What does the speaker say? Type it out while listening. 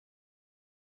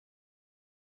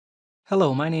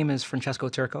Hello, my name is Francesco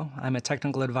Turco. I'm a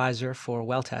technical advisor for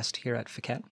WellTest here at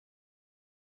F.A.S.T.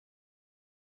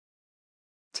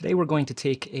 Today we're going to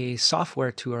take a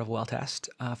software tour of WellTest,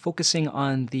 focusing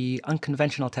on the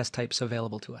unconventional test types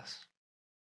available to us.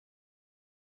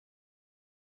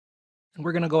 And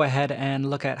we're going to go ahead and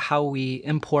look at how we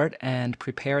import and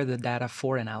prepare the data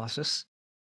for analysis.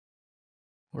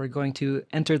 We're going to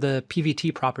enter the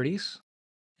PVT properties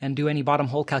and do any bottom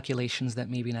hole calculations that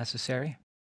may be necessary.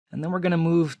 And then we're going to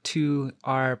move to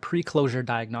our pre-closure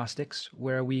diagnostics,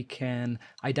 where we can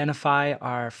identify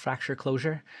our fracture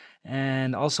closure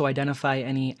and also identify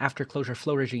any after-closure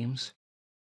flow regimes.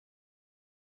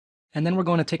 And then we're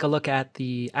going to take a look at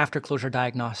the after-closure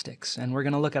diagnostics, and we're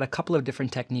going to look at a couple of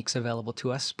different techniques available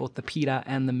to us, both the PETA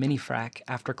and the mini-frac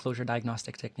after-closure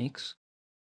diagnostic techniques.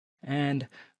 And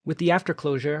with the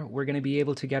after-closure, we're going to be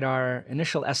able to get our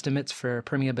initial estimates for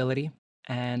permeability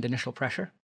and initial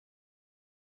pressure.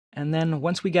 And then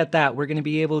once we get that, we're going to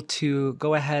be able to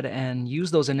go ahead and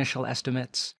use those initial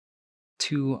estimates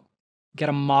to get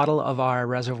a model of our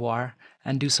reservoir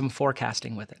and do some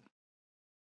forecasting with it.